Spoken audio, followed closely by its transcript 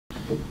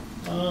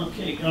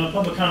Okay,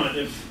 public comment.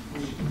 If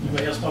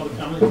anybody has public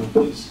comment,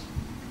 please.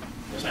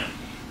 Yes, ma'am.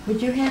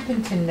 Would you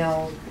happen to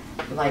know,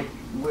 like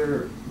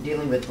we're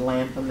dealing with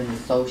Lampum and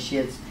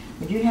Associates,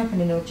 would you happen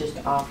to know just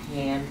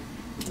offhand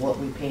what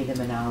we pay them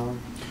an hour?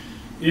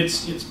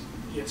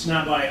 It's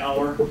not by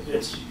hour.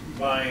 It's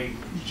by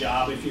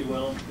job, if you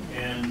will.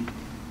 And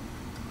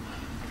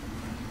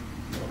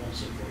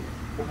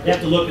I'd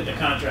have to look at the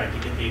contract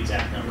to get the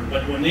exact number.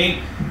 But when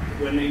we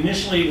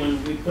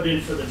put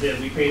in for the bid,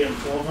 we paid them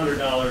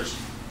 $1,200.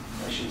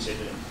 I shouldn't say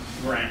the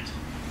grant.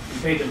 We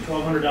paid them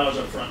 $1,200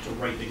 up front to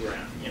write the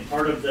grant. And if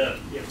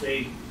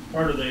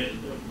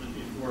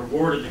we're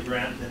awarded the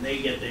grant, then they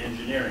get the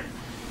engineering.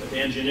 But the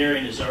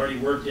engineering is already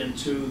worked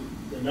into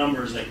the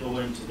numbers that go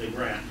into the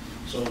grant.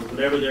 So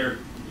whatever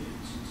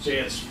say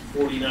it's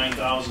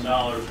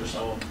 $49,000 or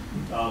so,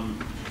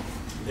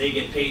 they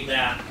get paid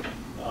that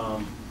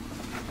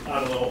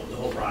out of the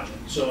whole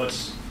project. So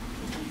it's,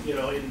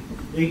 and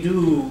they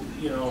do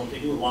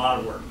a lot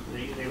of work.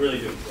 They really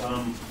do.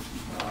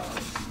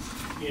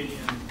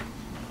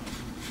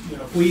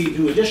 If we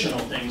do additional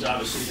things,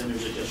 obviously, then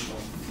there's additional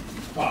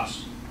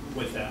costs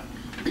with that.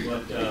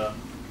 But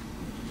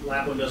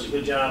Lampum does a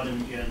good job,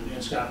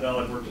 and Scott Bell,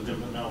 I've worked with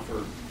him now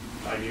for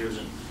 5 years,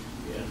 and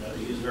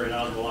he's very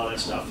knowledgeable about all that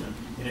stuff.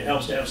 And it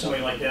helps to have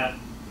somebody like that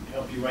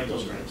help you write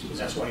those grants, because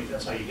that's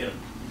how you get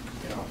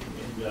them.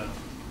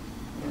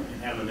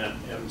 And having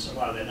a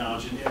lot of that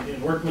knowledge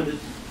and working with it,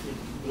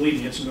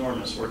 believe me, it's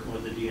enormous working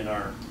with the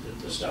DNR,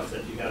 the stuff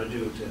that you got to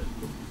do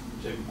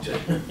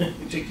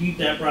to keep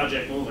that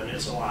project moving.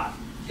 It's a lot.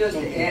 Just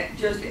to add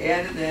to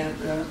that,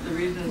 the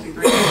reason it's a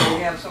great thing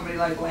to have somebody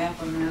like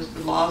Lampum is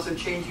the laws are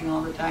changing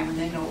all the time, and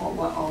they know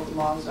what all the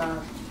laws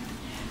are.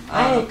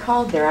 I had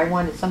called there. I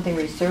wanted something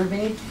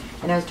resurveyed,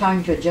 and I was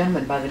talking to a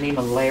gentleman by the name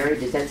of Larry.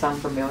 Does that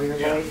sound familiar,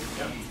 Larry?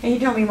 Yeah. And he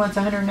told me he wants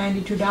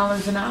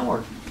 $192 an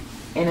hour.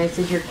 And I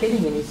said, "You're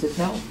kidding," and he says,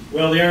 "No."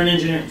 Well, they are an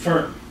engineering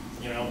firm,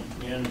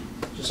 and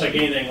just like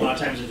anything, a lot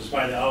of times if it's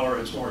by the hour,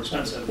 it's more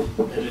expensive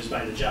than it is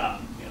by the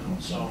job,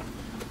 So,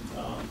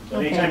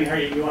 but anytime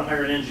you want to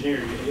hire an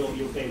engineer,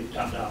 you'll pay the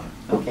top dollar.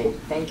 Okay,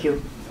 thank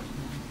you.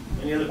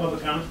 Any other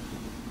public comment?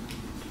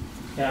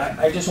 Yeah,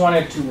 I just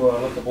wanted to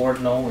let the board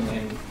know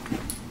and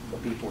the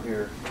people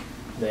here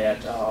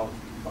that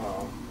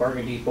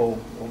Bargain Depot,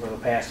 over the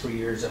past 3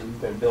 years, that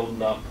we've been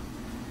building up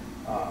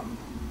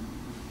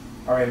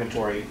our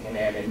inventory and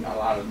adding a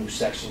lot of new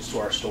sections to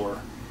our store,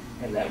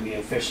 and that we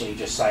officially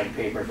just signed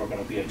papers. We're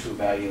going to be a True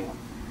Value,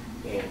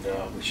 and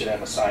we should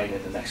have a sign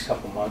in the next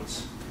couple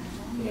months.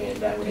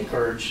 And I would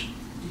encourage.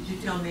 Did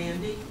you tell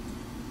Mandy?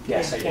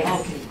 Yes, I did.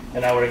 Okay.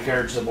 And I would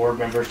encourage the board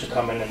members to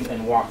come in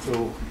and walk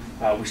through.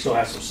 We still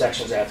have some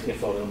sections that have to get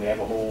filled in. We have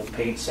a whole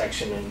paint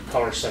section and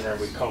color center.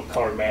 We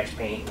color match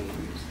paint.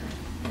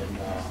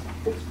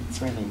 It's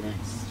really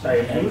nice. I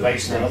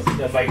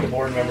invite the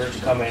board members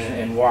to come in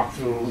and walk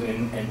through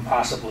and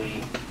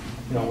possibly,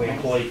 we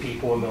employ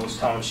people in Mills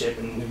Township,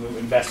 and we've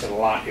invested a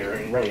lot here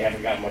and really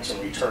haven't gotten much in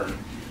return.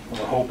 And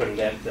we're hoping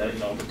that the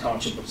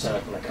township would set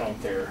up an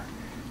account there,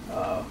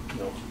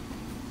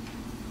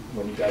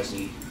 when you guys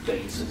need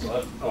things,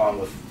 along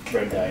with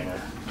red dye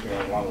or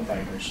along with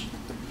dimers.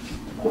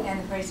 And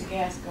the price of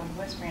gas going to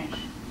West Branch.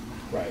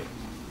 Right.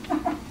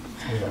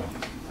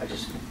 I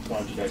just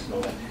wanted you guys to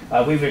know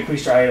that. We've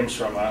increased our items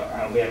from,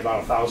 we had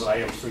about 1,000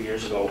 items 3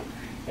 years ago,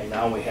 and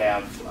now we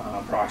have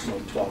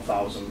approximately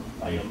 12,000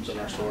 items in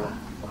our store.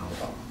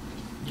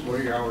 What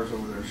are your hours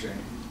over there,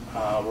 Shane?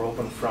 We're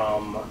open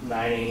from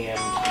 9 a.m.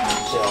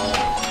 until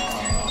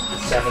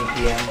 7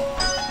 p.m.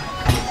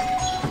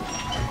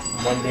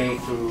 Monday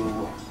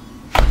through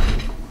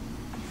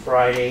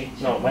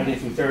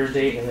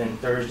Thursday, and then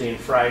Thursday and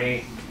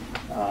Friday.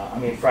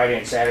 Friday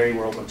and Saturday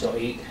we're open till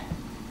 8.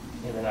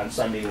 And then on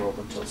Sunday we're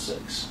open till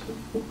 6.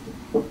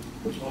 Well,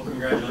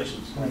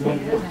 congratulations.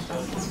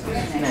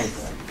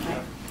 Nice.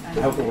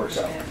 I hope it works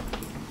out.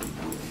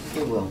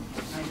 It will.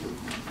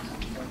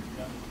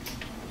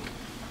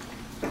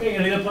 Okay,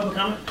 any other public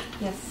comment?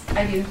 Yes,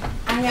 I do.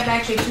 I have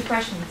actually 2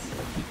 questions.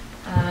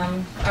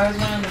 I was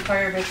one of the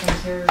fire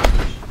victims here a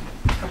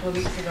couple of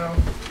weeks ago,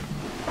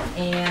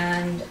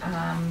 and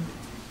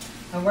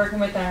I'm working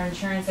with our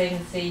insurance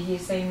agency.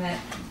 He's saying that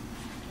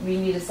we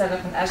need to set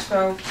up an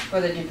escrow for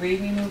the debris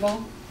removal.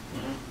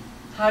 Mm-hmm.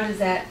 How does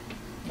that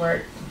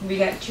work? We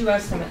got 2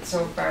 estimates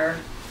so far.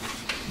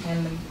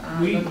 And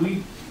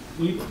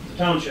the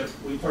township,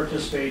 we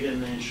participate in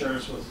the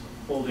insurance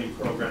withholding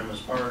program as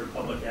part of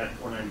Public Act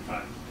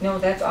 495. No,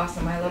 that's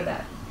awesome. I love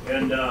that.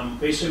 And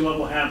basically what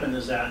will happen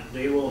is that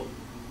in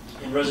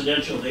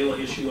residential, they will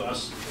issue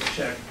us a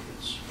check.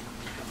 It's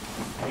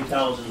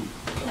 $8,000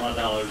 some odd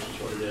dollars is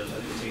what it is. I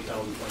think it's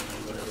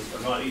 $8,029, whatever,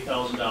 but about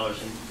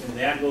 $8,000. And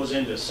that goes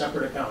into a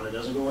separate account. It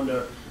doesn't go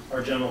into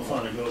our general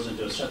fund. It goes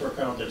into a separate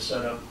account that's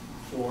set up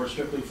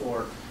strictly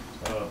for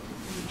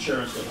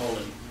insurance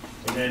withholding.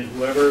 And then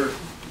whoever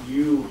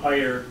you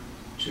hire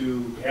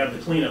to have the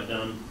cleanup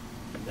done,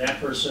 that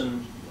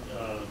person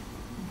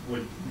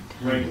would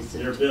bring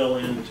their bill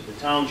into the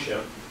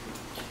township.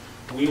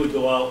 we would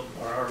go out,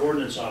 our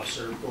ordinance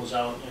officer goes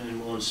out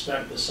and will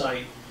inspect the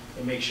site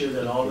and make sure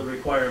that all the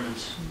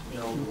requirements, you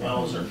know, the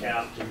wells are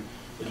capped and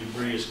the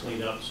debris is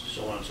cleaned up,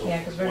 so on and so forth.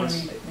 Yeah,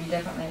 because we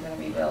definitely are gonna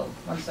rebuild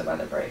once the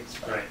weather breaks.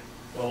 but- Right.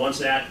 Well, once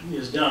that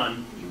is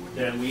done,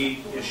 then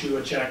we issue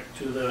a check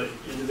to the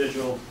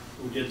individual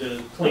who did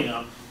the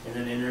cleanup, and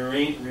then the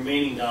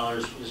remaining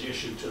dollars is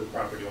issued to the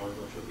property owner,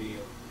 which would be you.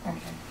 Okay,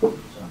 okay.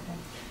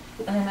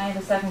 And then I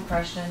have a second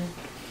question.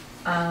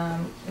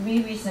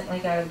 We recently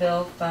got a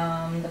bill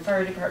from the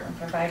fire department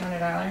for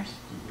 $500.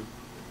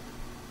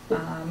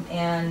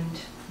 And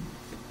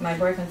my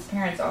boyfriend's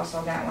parents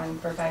also got one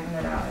for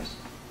 $500.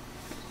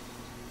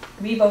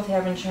 We both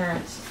have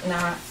insurance.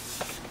 Now,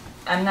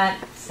 I'm not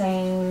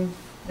saying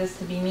this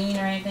to be mean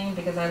or anything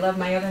because I love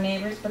my other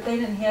neighbors, but they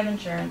didn't have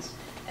insurance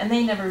and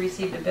they never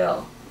received a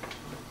bill.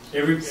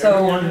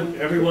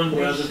 Everyone who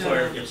has a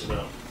fire gets a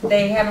bill.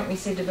 They haven't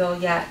received a bill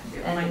yet.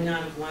 It might And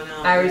not have went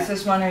out I was yet.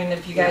 just wondering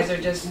if you guys are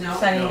just No.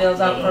 sending No, bills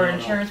out no, for no, no.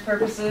 insurance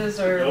purposes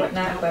or Nope.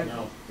 whatnot, but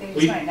No. They We-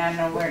 just might not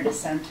know where to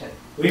send it.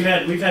 We've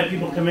had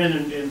people come in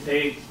and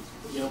pay,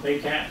 you know, pay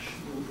cash.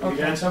 We've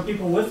Okay. had some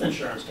people with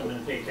insurance come in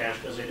and pay cash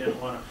because they didn't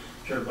want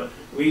to, sure, but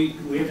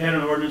we've had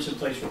an ordinance in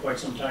place for quite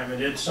some time,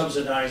 and it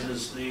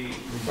subsidizes the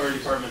fire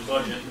department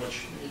budget,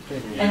 which.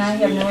 and I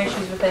have no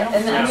issues with that.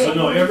 And Yeah, then, but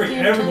no,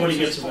 everybody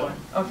gets a bill.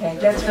 okay,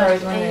 that's what I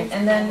was wondering.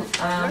 And then,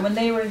 when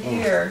they were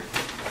here,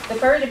 the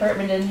fire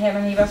department didn't have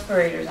any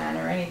respirators on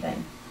or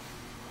anything.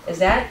 Is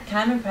that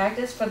common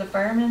practice for the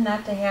firemen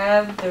not to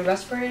have the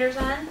respirators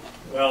on?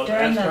 Well,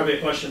 During that's the- probably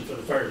a question for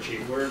the fire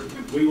chief.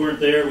 We weren't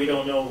there, we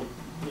don't know,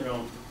 you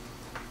know,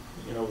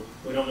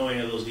 we don't know any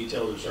of those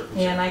details or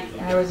circumstances. Yeah,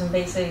 and I was in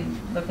basically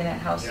looking at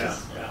houses,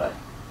 Yeah, yeah. but,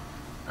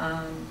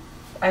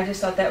 I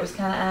just thought that was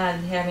kinda odd,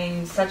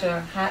 having such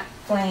a hot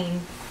flame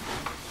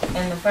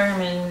and the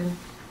firemen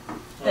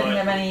didn't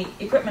have any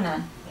equipment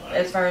on,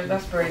 as far as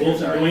respirators.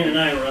 Both or- Dwayne and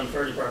I were on the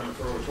fire department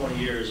for over 20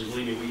 years, and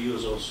believe me, we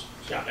use those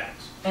shop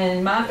acts.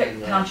 And Moffett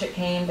And, Township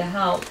came to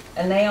help,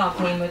 and they all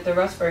came with their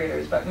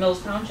respirators, but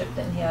Mills Township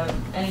didn't have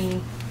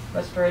any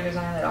respirators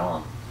on at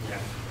all. Yeah.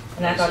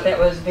 And I thought that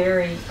was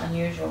very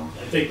unusual.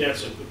 I think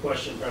that's a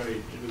question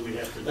probably we'd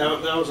have to.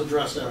 That was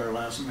addressed at our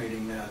last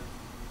meeting, that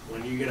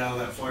when you get out of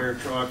that fire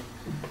truck,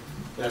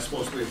 that's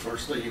supposed to be the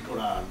first thing you put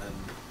on,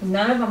 and,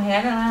 None of them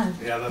had it on.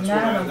 yeah, None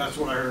of them. that's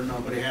what I heard,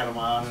 nobody had them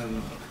on,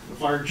 and the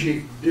fire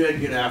chief did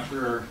get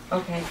after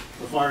Okay,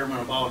 the firemen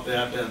about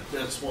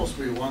that's supposed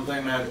to be one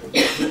thing that,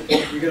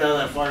 you get out of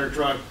that fire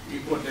truck, you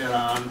put that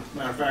on.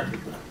 Matter of fact,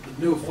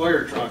 the new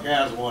fire truck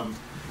has one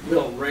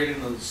built right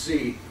into the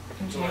seat,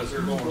 so as they're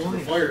going to the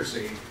fire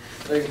scene,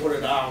 they can put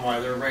it on while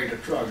they're right in the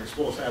truck. They're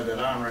supposed to have that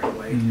on right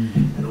away.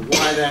 And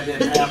why that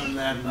didn't happen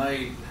that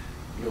night,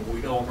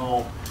 we don't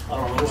know. I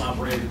don't know who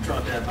operated the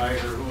truck that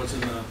night or who was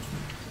in the,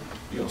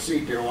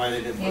 seat there, why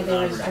they didn't yeah, put it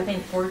there on. was, I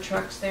think, 4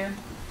 trucks there.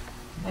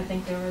 I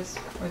think there was,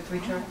 or 3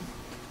 trucks.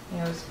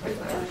 Yeah, it was quite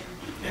large.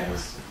 Yeah. It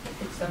was,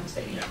 it's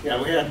devastating. Yeah,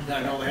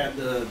 I know they had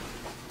the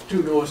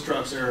 2 newest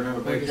trucks there, and then a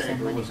Where big does that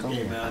tanker money was go,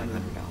 came in, that and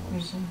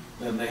 $500?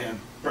 then they had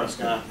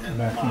Prescott and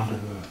Moffett.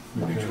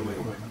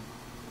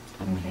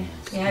 Okay.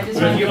 Yeah, I just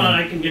So if you wanted, want,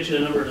 I can get you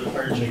the number to the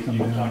fire chief, you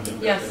can talk to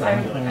him. yes,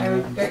 I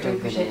would greatly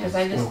appreciate, because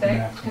I just,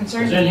 that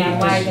concerned Then me he- on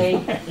why they,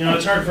 You know,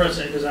 it's hard for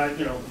us, because I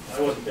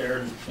wasn't there,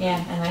 and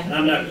yeah,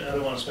 and I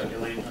don't want to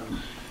speculate on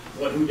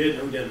who did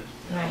and who didn't,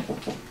 right.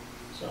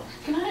 so.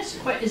 Can I ask a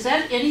question? Is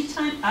that any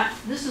time,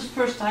 this is the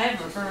first I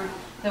ever heard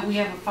that we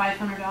have a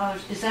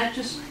 $500. Is that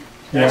just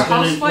for That's been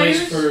house in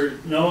place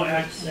fires? no,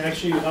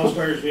 actually, house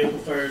fires, vehicle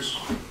fires,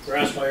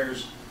 grass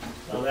fires,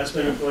 that's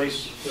been in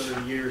place for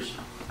years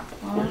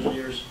and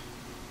years.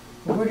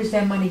 Well, where does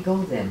that money go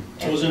then?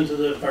 It goes into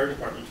the fire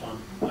department fund,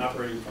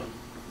 operating fund.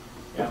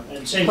 Yeah,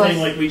 and same Plus- thing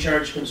like we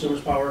charge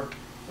Consumers Power,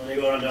 when they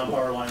go down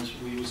power lines,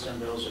 we send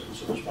bills to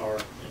Consumers Power.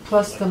 and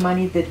Plus stuff the like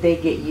money that they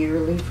get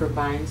yearly for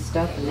buying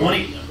stuff? that.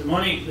 and The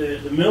money,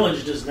 the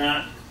millage does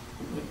not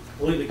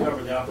completely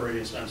cover the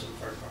operating expense of the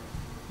fire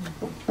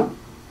department.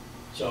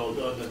 So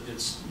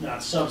it's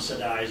not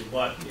subsidized,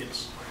 but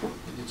it's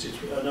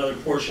another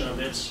portion of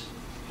its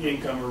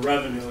income or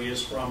revenue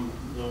is from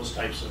those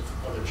types of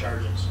other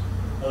charges,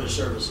 other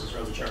services or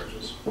other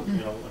charges, like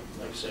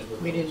I said.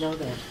 with We didn't those.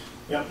 know that.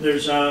 Yep,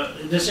 there's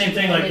the same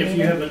thing, like if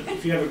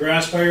you have a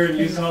grass fire and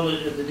you call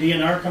it, the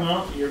DNR come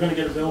out, you're gonna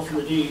get a bill from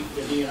the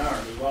DNR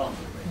as well.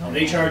 And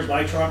they charge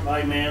by truck,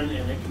 by man,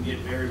 and it can get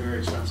very, very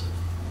expensive.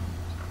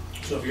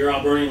 So if you're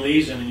out burning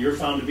leaves and you're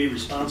found to be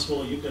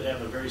responsible, you could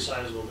have a very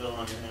sizable bill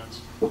on your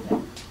hands.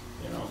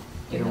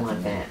 You don't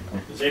want that.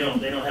 Because they don't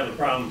have a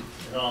problem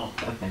at all.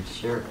 I'm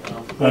sure.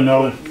 But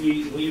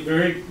we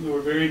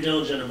were very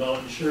diligent about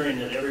ensuring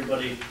that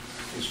everybody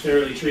is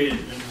fairly treated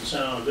and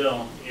sent out a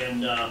bill.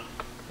 And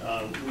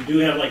we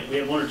have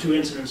 1 or 2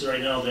 incidents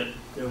right now that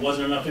there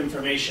wasn't enough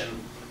information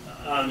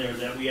on there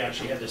that we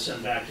actually had to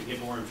send back to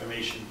get more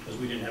information because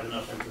we didn't have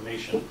enough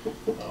information.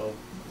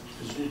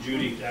 Because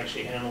Judy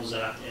actually handles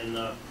that, and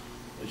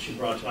she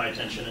brought it to my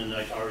attention, and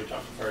I already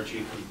talked to the fire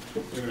chief,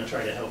 and we're going to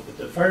try to help. But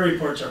the fire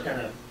reports are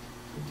kind of,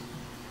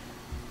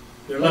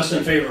 they're less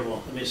than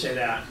favorable, let me say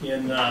that,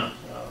 in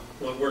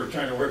what we're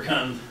trying to work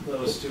on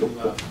those to,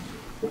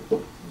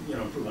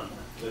 improve on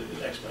that, to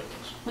expedite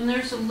those. When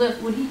there's a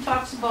lift, when he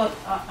talks about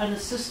an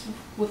assist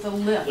with a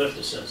lift, Lift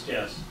assist,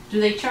 yes. do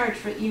they charge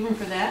even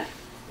for that?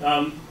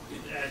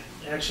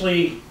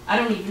 Actually, I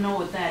don't even know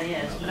what that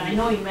is, but I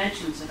know he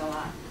mentions it a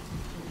lot.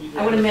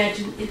 I would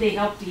imagine they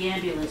help the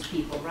ambulance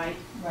people, right?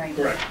 Right.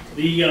 correct.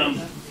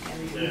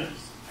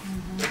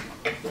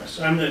 Yes,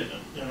 I'm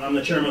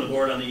the chairman of the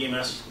board on the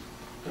EMS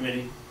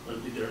committee, or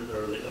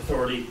the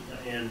authority,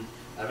 and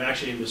I'm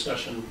actually in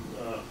discussion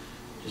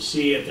to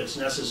see if it's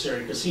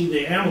necessary. Because see,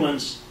 the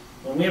ambulance,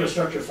 when we have a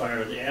structure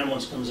fire, the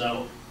ambulance comes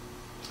out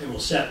and will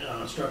set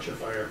on a structure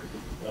fire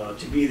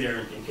to be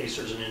there in case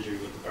there's an injury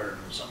with the fireman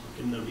or something.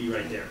 Can be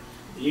right there.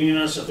 The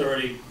EMS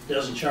authority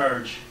doesn't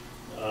charge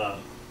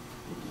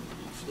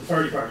the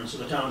fire departments of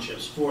the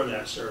townships for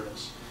that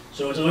service.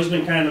 So it's always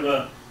been kind of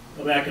a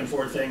back and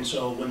forth thing.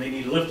 So when they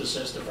need a lift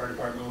assist, the fire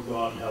department would go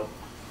out and help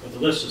with the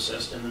lift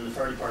assist, and then the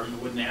fire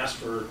department wouldn't ask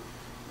for,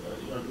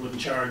 wouldn't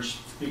charge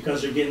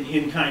because they're getting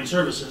in-kind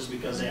services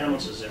because the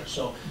ambulance is there.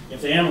 So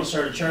if the ambulance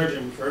started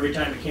charging for every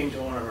time it came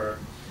to one of our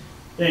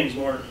things,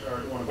 or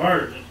one of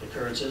our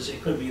occurrences,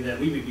 it could be that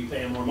we would be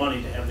paying more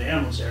money to have the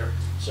ambulance there.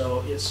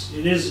 So it's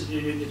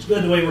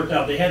good the way it worked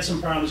out. They had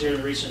some problems here in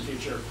the recent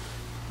future,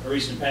 or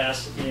recent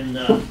past,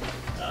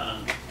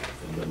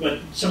 but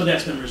some of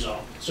that's been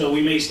resolved. So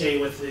we may stay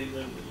with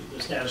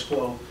the status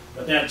quo,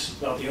 but that's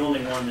about the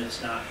only one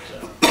that's not,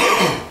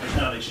 there's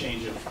not an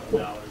exchange of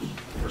dollars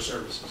for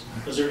services,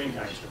 because they're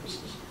in-kind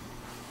services.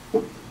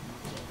 So,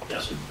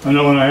 yes, sir. I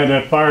know when I had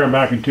that fire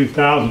back in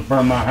 2000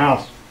 from my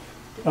house,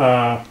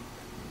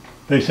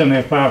 they sent me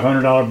a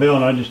 $500 bill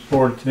and I just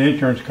forwarded it to the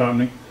insurance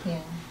company. Yeah.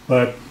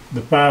 But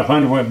the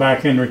 $500 went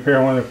back in to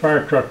repair one of their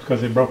fire trucks because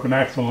they broke an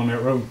axle on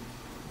that road.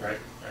 Right.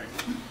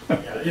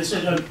 Yeah, it's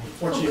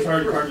unfortunately,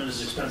 fire department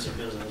is expensive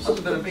business. Must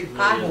have been a big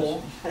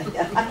pothole.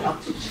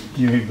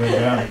 You ain't been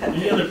down.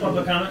 Any other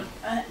public comment?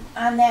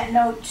 On that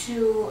note,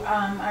 to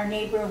our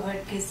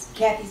neighborhood, because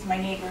Kathy's my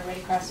neighbor right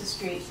across the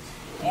street,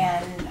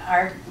 and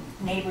our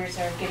neighbors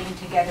are getting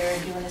together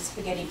and doing a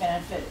spaghetti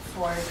benefit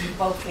for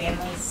both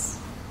families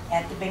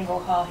at the bingo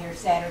hall here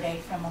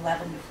Saturday from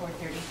 11 to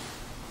 4:30.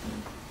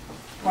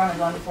 We're only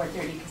going to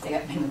 4:30 because they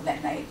got bingo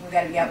that night. We've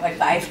got to be out by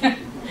 5.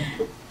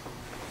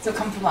 So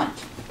come for lunch.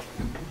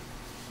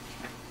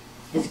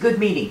 It's a good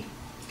meeting.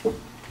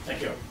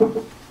 Thank you.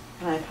 And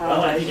I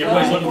Well, I think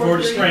everybody's looking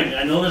forward to spring.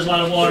 I know there's a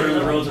lot of water in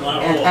the roads and a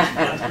lot of holes.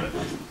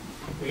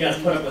 We got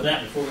to put up with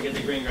that before we get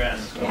the green grass.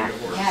 It's going to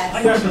get worse.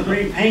 Yes. got some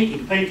green paint, you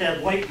can paint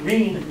that white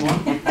green if you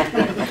want.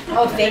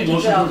 Oh, thank you,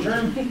 Motion to Joe.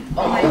 adjourn?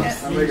 Oh, my God. I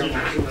make a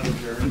motion to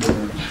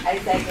adjourn. I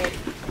second.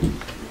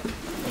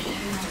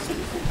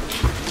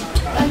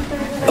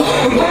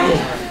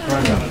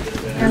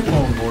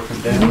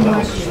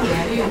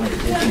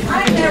 I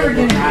never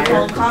did a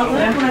phone call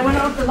when I went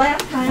out the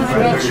last time.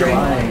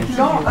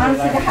 No,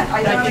 honestly,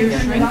 I thought you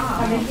shrink.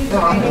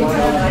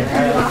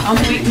 I'm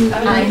waiting,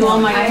 I do all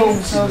my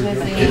phones, so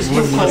it's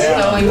too close,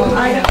 so we move.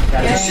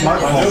 Smart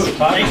phone.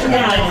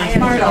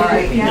 Smart, all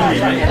right, yeah.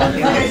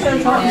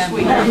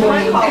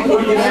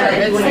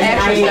 It was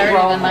actually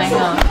started in my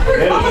house.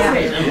 It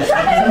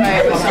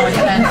was so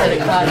expensive, it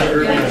cost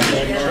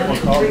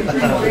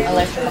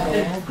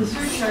electrical.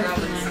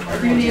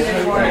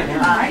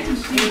 I can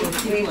see what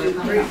people are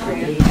great for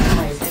you.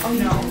 Oh,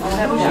 no.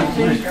 That was your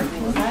sister.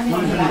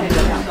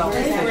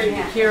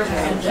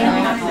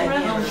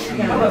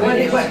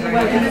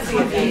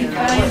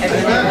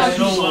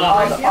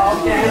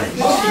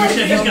 You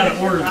said he's got to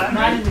order that,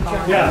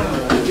 Yeah.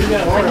 You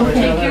got to order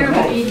Take care of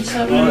it,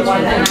 87.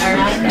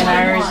 And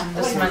ours,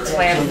 the cement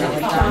slab that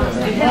we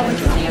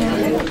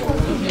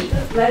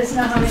Let us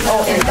know how many.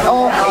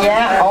 Oh,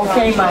 yeah,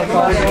 okay,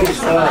 Michael.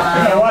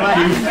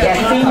 Yeah,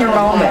 senior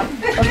moment.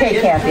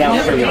 Okay, Kathy,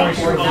 I'll see you.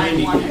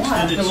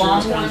 extended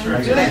service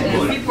contract.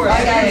 People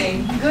are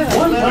saying, The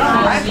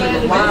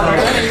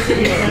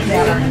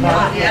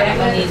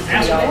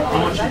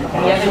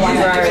other ones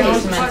are already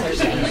cement or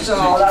something. so.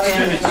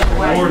 And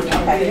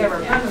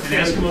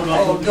ask him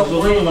about the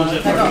little ones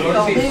that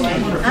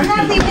I'm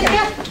not leaving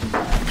yet.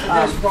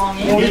 There's wrong.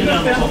 Get it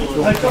on the public. It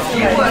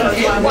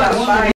was 5.